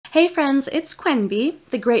Hey friends, it's Quenby,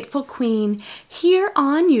 the Grateful Queen, here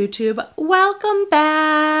on YouTube. Welcome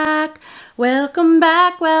back, welcome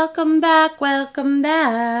back, welcome back, welcome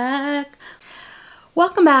back.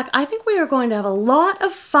 Welcome back. I think we are going to have a lot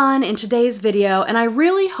of fun in today's video, and I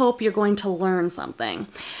really hope you're going to learn something.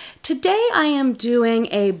 Today I am doing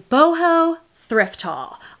a boho thrift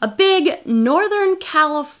haul, a big Northern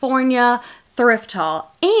California thrift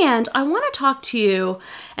haul, and I want to talk to you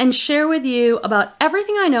and share with you about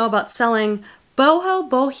everything I know about selling boho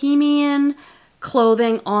bohemian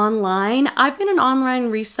clothing online. I've been an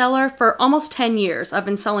online reseller for almost 10 years. I've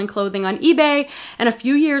been selling clothing on eBay and a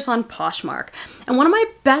few years on Poshmark. And one of my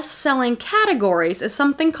best-selling categories is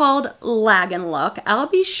something called Lagenlook. I'll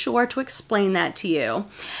be sure to explain that to you.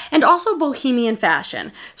 And also bohemian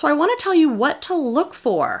fashion. So I want to tell you what to look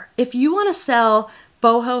for if you want to sell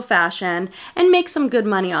boho fashion and make some good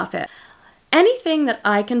money off it. Anything that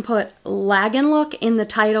I can put Lagenlook in the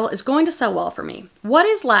title is going to sell well for me. What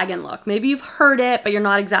is Lagenlook? Maybe you've heard it, but you're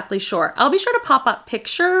not exactly sure. I'll be sure to pop up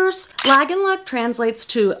pictures. Lagenlook translates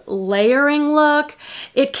to layering look.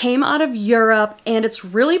 It came out of Europe and it's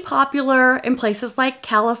really popular in places like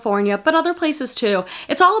California, but other places too.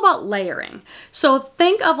 It's all about layering. So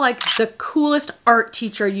think of like the coolest art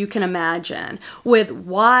teacher you can imagine with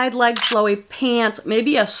wide leg flowy pants,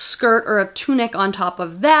 maybe a skirt or a tunic on top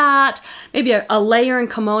of that, maybe a layering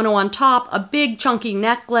kimono on top, a big chunky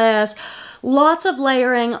necklace, lots of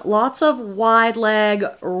layering, lots of wide leg,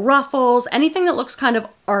 ruffles, anything that looks kind of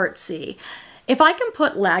artsy. If I can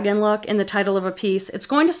put Lagenlook in the title of a piece, it's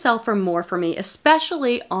going to sell for more for me,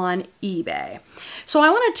 especially on eBay. So I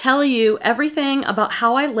want to tell you everything about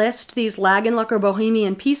how I list these Lagenlook or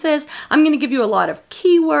bohemian pieces. I'm going to give you a lot of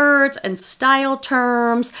keywords and style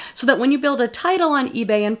terms so that when you build a title on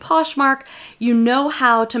eBay and Poshmark, you know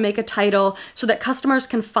how to make a title so that customers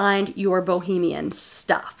can find your bohemian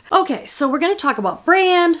stuff. Okay, so we're going to talk about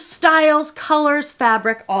brand, styles, colors,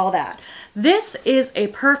 fabric, all that. This is a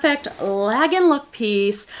perfect Lagenlook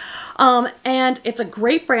piece, and it's a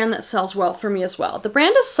great brand that sells well for me as well. The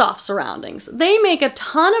brand is Soft Surroundings. They make a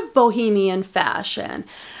ton of bohemian fashion.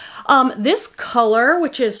 This color,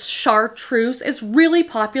 which is chartreuse, is really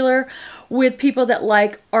popular with people that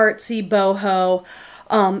like artsy boho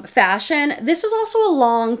fashion. This is also a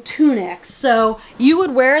long tunic, so you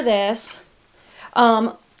would wear this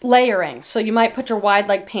layering. So you might put your wide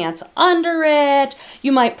leg pants under it.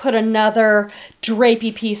 You might put another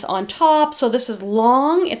drapey piece on top. So this is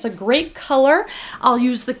long. It's a great color. I'll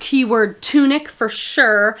use the keyword tunic for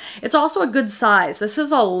sure. It's also a good size. This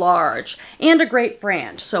is a large and a great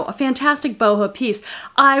brand. So a fantastic boho piece.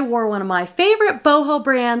 I wore one of my favorite boho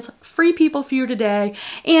brands, Free People for You today,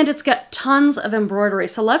 and it's got tons of embroidery.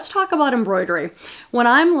 So let's talk about embroidery. When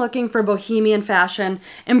I'm looking for bohemian fashion,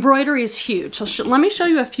 embroidery is huge. So let me show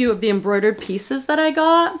you a few of the embroidered pieces that I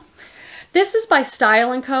got. This is by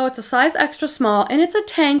Style & Co. It's a size extra small and it's a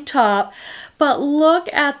tank top, but look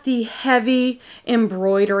at the heavy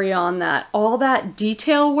embroidery on that, all that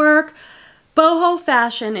detail work. Boho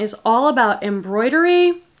fashion is all about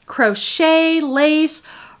embroidery, crochet, lace,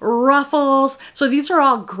 ruffles. So these are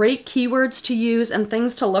all great keywords to use and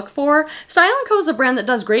things to look for. Style & Co is a brand that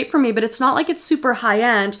does great for me, but it's not like it's super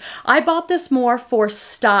high-end. I bought this more for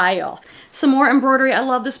style. Some more embroidery. I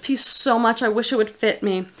love this piece so much. I wish it would fit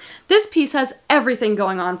me. This piece has everything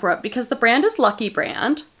going on for it because the brand is Lucky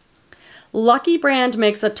Brand. Lucky Brand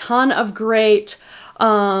makes a ton of great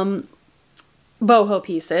boho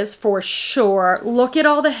pieces for sure. Look at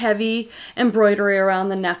all the heavy embroidery around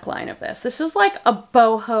the neckline of this. This is like a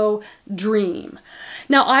boho dream.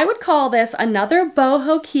 Now I would call this another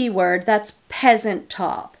boho keyword that's peasant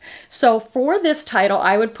top. So for this title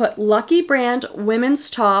I would put Lucky Brand women's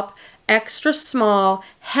top, extra small,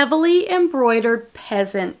 heavily embroidered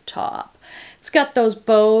peasant top. It's got those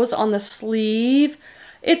bows on the sleeve.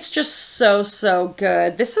 It's just so, so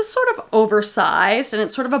good. This is sort of oversized and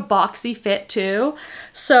it's sort of a boxy fit too.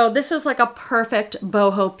 So this is like a perfect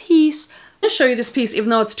boho piece. I'm gonna show you this piece even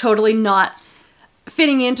though it's totally not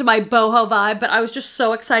fitting into my boho vibe, but I was just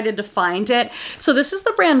so excited to find it. So this is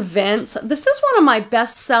the brand Vince. This is one of my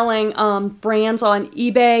best-selling brands on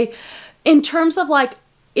eBay in terms of like,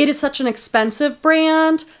 it is such an expensive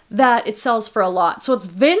brand that it sells for a lot. So it's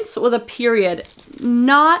Vince with a period,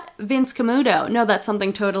 not Vince Camuto. No, that's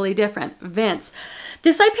something totally different. Vince.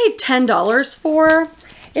 This I paid $10 for.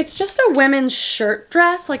 It's just a women's shirt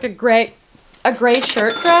dress, like a gray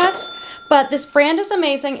shirt dress. But this brand is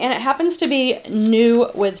amazing and it happens to be new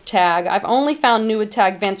with tag. I've only found new with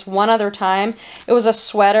tag Vince one other time. It was a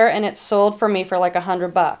sweater and it sold for me for like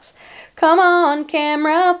 $100. Come on,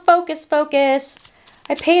 camera, focus, focus.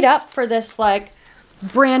 I paid up for this like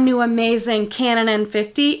brand new amazing Canon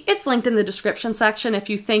N50. It's linked in the description section if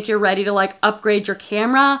you think you're ready to like upgrade your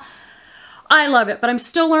camera. I love it, but I'm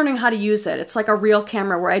still learning how to use it. It's like a real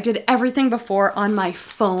camera where I did everything before on my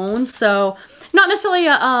phone. So not necessarily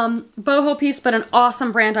a boho piece, but an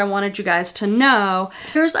awesome brand I wanted you guys to know.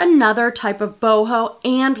 Here's another type of boho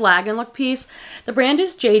and Lagenlook piece. The brand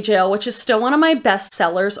is J-Jill, which is still one of my best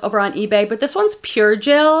sellers over on eBay, but this one's pure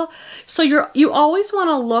Jill. So you always want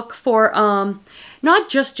to look for not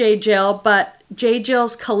just J-Jill, but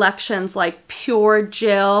J-Jill's collections like Pure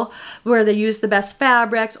Jill, where they use the best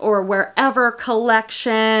fabrics, or Wherever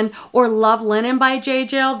collection, or Love Linen by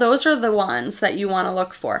J-Jill. Those are the ones that you want to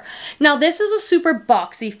look for. Now this is a super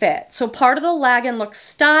boxy fit. So part of the Lagenlook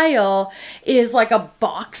style is like a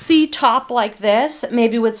boxy top like this,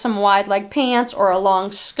 maybe with some wide leg pants or a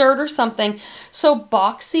long skirt or something. So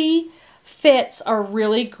boxy fits are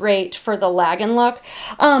really great for the Lagenlook.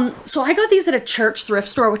 So I got these at a church thrift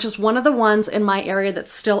store, which is one of the ones in my area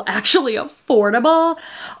that's still actually affordable.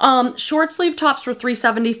 Short sleeve tops were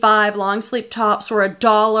 $3.75, long sleeve tops were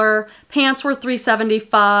 $1, pants were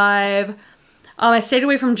 $3.75. I stayed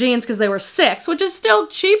away from jeans because they were $6, which is still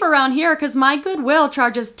cheap around here because my Goodwill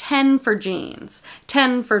charges $10 for jeans,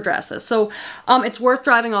 $10 for dresses. So it's worth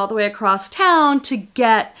driving all the way across town to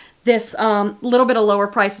get this little bit of lower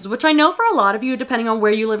prices, which I know for a lot of you, depending on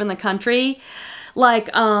where you live in the country, like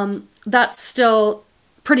that's still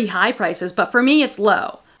pretty high prices, but for me it's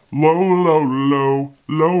low. Low, low, low,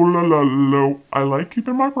 low, low, low, low. I like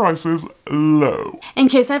keeping my prices low. In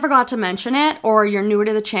case I forgot to mention it, or you're newer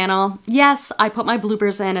to the channel, yes, I put my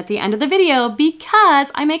bloopers in at the end of the video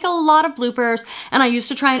because I make a lot of bloopers and I used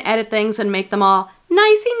to try and edit things and make them all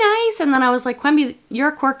nicey nice, and then I was like, Quimby, you're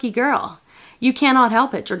a quirky girl. You cannot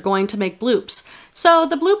help it, you're going to make bloops. So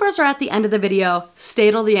the bloopers are at the end of the video.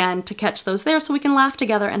 Stay till the end to catch those there so we can laugh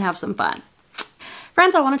together and have some fun.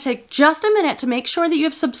 Friends, I want to take just a minute to make sure that you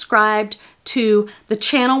have subscribed to the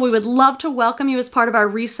channel. We would love to welcome you as part of our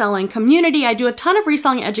reselling community. I do a ton of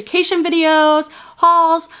reselling education videos,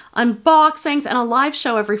 hauls, unboxings, and a live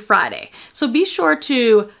show every Friday. So be sure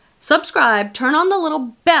to subscribe, turn on the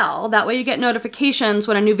little bell, that way you get notifications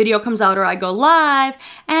when a new video comes out or I go live,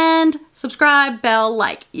 and subscribe, bell,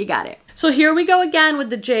 like, you got it. So here we go again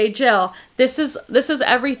with the J-Jill. This is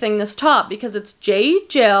everything, this top, because it's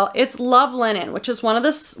J-Jill, it's Love Linen, which is one of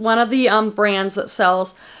the brands that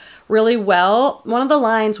sells really well, one of the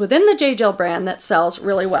lines within the J-Jill brand that sells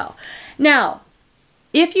really well. Now,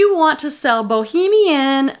 if you want to sell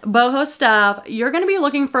bohemian boho stuff, you're going to be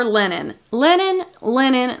looking for linen. Linen,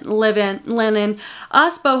 linen, linen.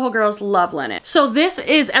 Us boho girls love linen. So this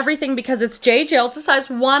is everything because it's J-Jill. It's a size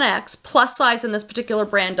 1X. Plus size in this particular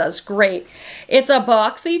brand does great. It's a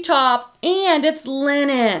boxy top and it's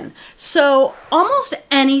linen. So almost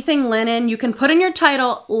anything linen, you can put in your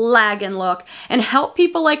title Lagenlook and help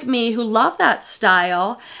people like me who love that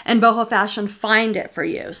style and boho fashion find it for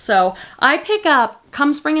you. So I pick up,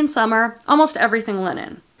 come spring and summer, almost everything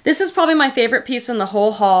linen. This is probably my favorite piece in the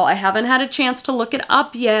whole haul. I haven't had a chance to look it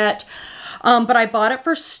up yet, but I bought it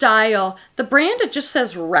for style. The brand, it just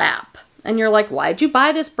says wrap. And you're like, why'd you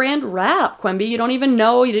buy this brand wrap, Quimby? You don't even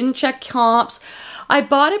know, you didn't check comps. I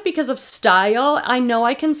bought it because of style. I know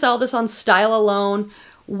I can sell this on style alone,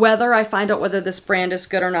 whether I find out whether this brand is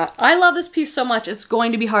good or not. I love this piece so much, it's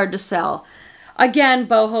going to be hard to sell. Again,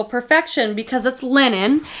 boho perfection because it's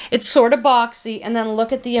linen, it's sort of boxy, and then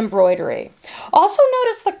look at the embroidery. Also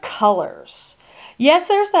notice the colors. Yes,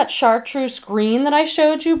 there's that chartreuse green that I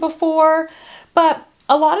showed you before, but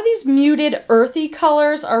a lot of these muted earthy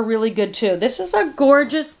colors are really good too. This is a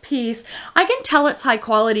gorgeous piece. I can tell it's high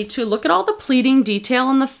quality too. Look at all the pleating detail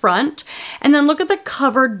in the front, and then look at the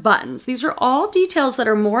covered buttons. These are all details that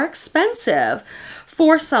are more expensive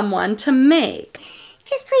for someone to make.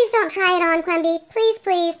 Just please don't try it on, Quimby. Please,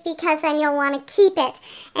 please, because then you'll want to keep it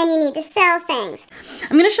and you need to sell things.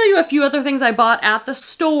 I'm going to show you a few other things I bought at the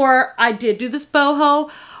store. I did do this boho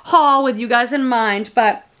haul with you guys in mind,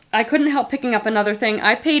 but I couldn't help picking up another thing.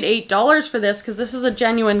 I paid $8 for this because this is a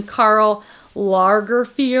genuine Karl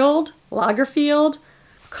Lagerfeld.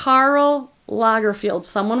 Karl Lagerfeld.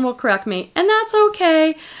 Someone will correct me, and that's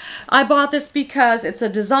okay. I bought this because it's a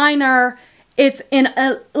designer. It's in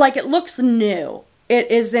a, like, it looks new. It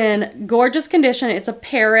is in gorgeous condition. It's a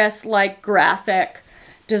Paris-like graphic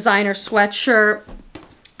designer sweatshirt.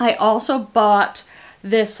 I also bought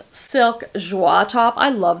this silk joie top. I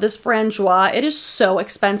love this brand Joie. It is so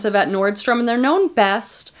expensive at Nordstrom, and they're known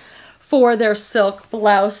best for their silk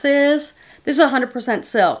blouses. This is 100%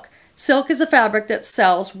 silk. Silk is a fabric that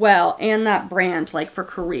sells well, and that brand, like for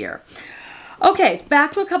career. Okay,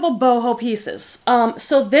 back to a couple boho pieces.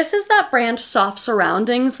 So this is that brand Soft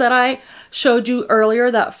Surroundings that I showed you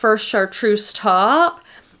earlier, that first chartreuse top.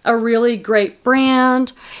 A really great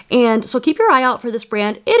brand. And so keep your eye out for this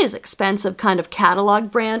brand. It is expensive, kind of catalog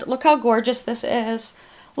brand. Look how gorgeous this is.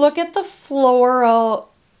 Look at the floral,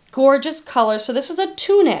 gorgeous color. So this is a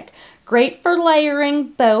tunic. Great for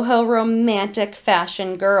layering, boho, romantic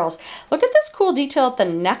fashion girls. Look at this cool detail at the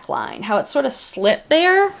neckline, how it's sort of slit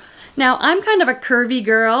there. Now, I'm kind of a curvy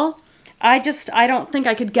girl. I don't think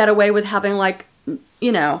I could get away with having, like,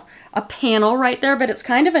 you know, a panel right there, but it's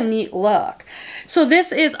kind of a neat look. So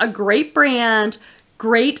this is a great brand,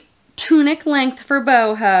 great tunic length for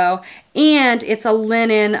boho, and it's a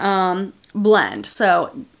linen blend.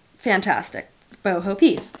 So fantastic boho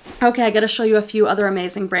piece. Okay, I gotta show you a few other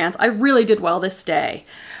amazing brands. I really did well this day.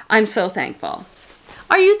 I'm so thankful.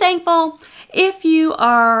 Are you thankful? If you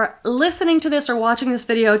are listening to this or watching this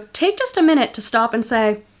video, take just a minute to stop and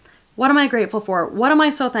say, what am I grateful for? What am I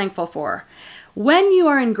so thankful for? When you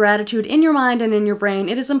are in gratitude in your mind and in your brain,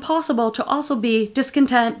 it is impossible to also be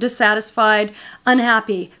discontent, dissatisfied,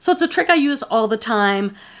 unhappy. So it's a trick I use all the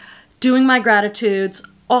time, doing my gratitudes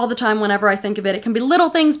all the time whenever I think of it. It can be little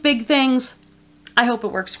things, big things. I hope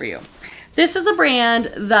it works for you. This is a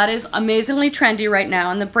brand that is amazingly trendy right now,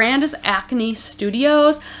 and the brand is Acne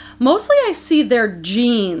Studios. Mostly I see their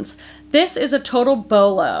jeans. This is a total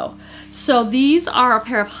bolo. So these are a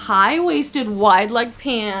pair of high-waisted, wide-leg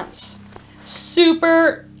pants.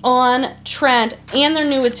 Super on trend, and they're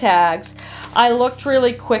new with tags. I looked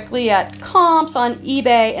really quickly at comps on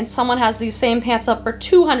eBay, and someone has these same pants up for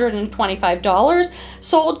 $225.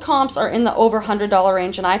 Sold comps are in the over $100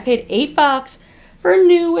 range, and I paid $8 for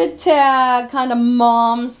new with tag, kind of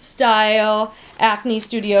mom style Acne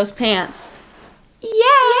Studios pants.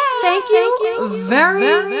 Yes, thank you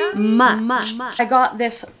very much. I got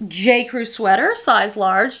this J. Crew sweater, size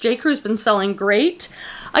large. J. Crew's been selling great.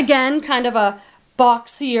 Again, kind of a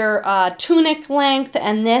boxier tunic length,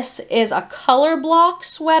 and this is a color block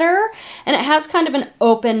sweater, and it has kind of an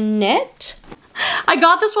open knit. I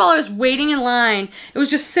got this while I was waiting in line. It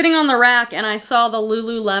was just sitting on the rack, and I saw the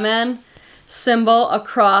Lululemon symbol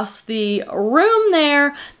across the room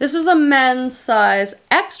there. This is a men's size,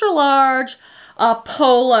 extra large,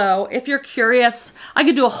 polo. If you're curious, I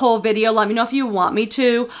could do a whole video, let me know if you want me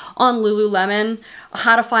to, on Lululemon,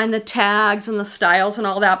 how to find the tags and the styles and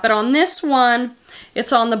all that. But on this one,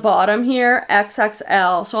 it's on the bottom here,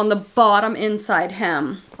 XXL, so on the bottom inside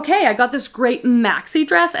hem. Okay, I got this great maxi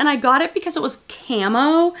dress, and I got it because it was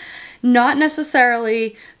camo, not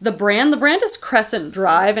necessarily the brand. The brand is Crescent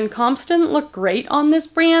Drive, and comps didn't look great on this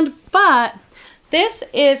brand, but this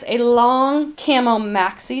is a long camo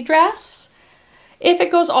maxi dress. If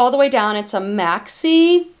it goes all the way down, it's a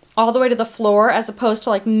maxi, all the way to the floor, as opposed to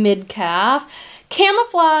like mid-calf.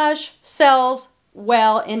 Camouflage sells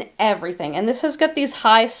well in everything, and this has got these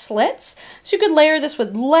high slits, so you could layer this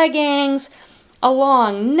with leggings, a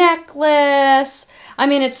long necklace. I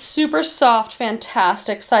mean, it's super soft,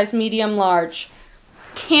 fantastic, size medium large.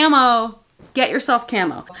 Camo, get yourself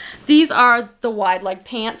camo. These are the wide leg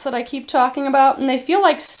pants that I keep talking about, and they feel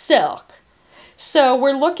like silk. So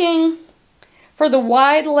we're looking for the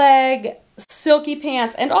wide leg silky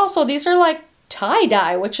pants, and also these are like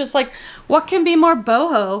tie-dye, which is like, what can be more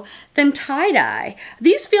boho than tie-dye?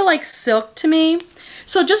 These feel like silk to me.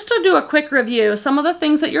 So just to do a quick review, some of the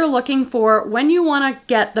things that you're looking for when you want to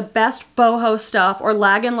get the best boho stuff or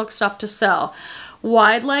Lagenlook stuff to sell.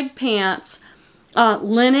 Wide leg pants,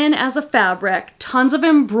 linen as a fabric, tons of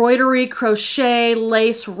embroidery, crochet,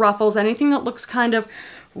 lace, ruffles, anything that looks kind of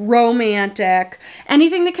romantic,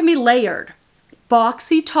 anything that can be layered.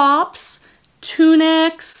 Boxy tops,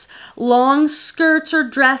 tunics, long skirts or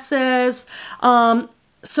dresses.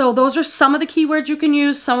 So those are some of the keywords you can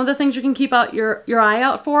use, some of the things you can keep out your eye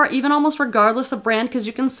out for, even almost regardless of brand, because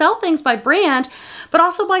you can sell things by brand, but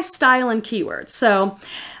also by style and keywords. So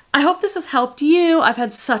I hope this has helped you. I've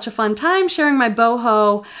had such a fun time sharing my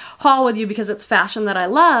boho haul with you because it's fashion that I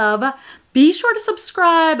love. Be sure to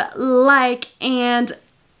subscribe, like, and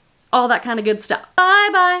all that kind of good stuff.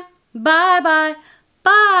 Bye-bye. Bye-bye.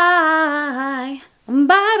 Bye.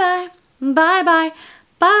 Bye-bye. Bye-bye.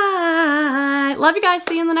 Bye. Love you guys.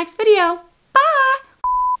 See you in the next video. Bye.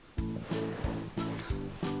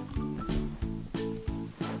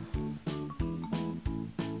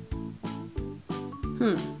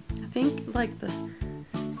 I think like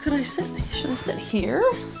should I sit here?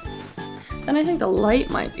 Then I think the light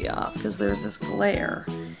might be off because there's this glare.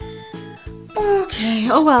 Okay,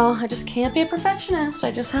 oh well, I just can't be a perfectionist.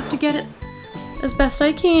 I just have to get it as best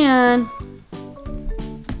I can.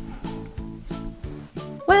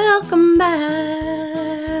 Well, welcome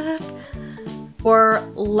back. Or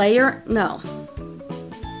layer, no.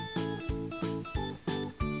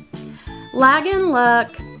 Lagenlook.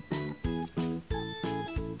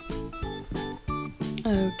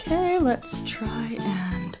 Okay, let's try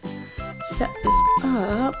and set this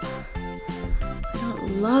up. I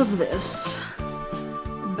don't love this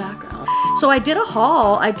background. So I did a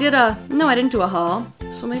haul. No, I didn't do a haul.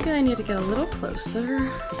 So maybe I need to get a little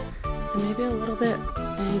closer and maybe a little bit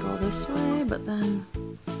angle this way, but then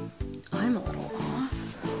I'm a little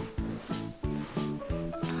off.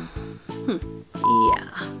 Yeah.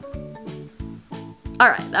 All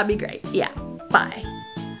right, that'd be great. Yeah, bye.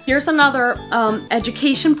 Here's another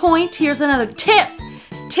education point. Here's another tip.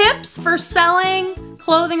 Tips for selling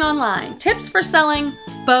clothing online. Tips for selling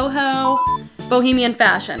bohemian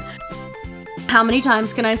fashion. How many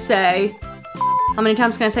times can I say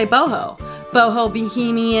boho? Boho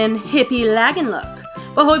bohemian hippie Lagenlook.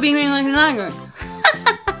 Boho bohemian Lagenlook.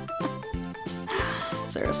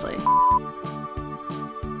 Seriously.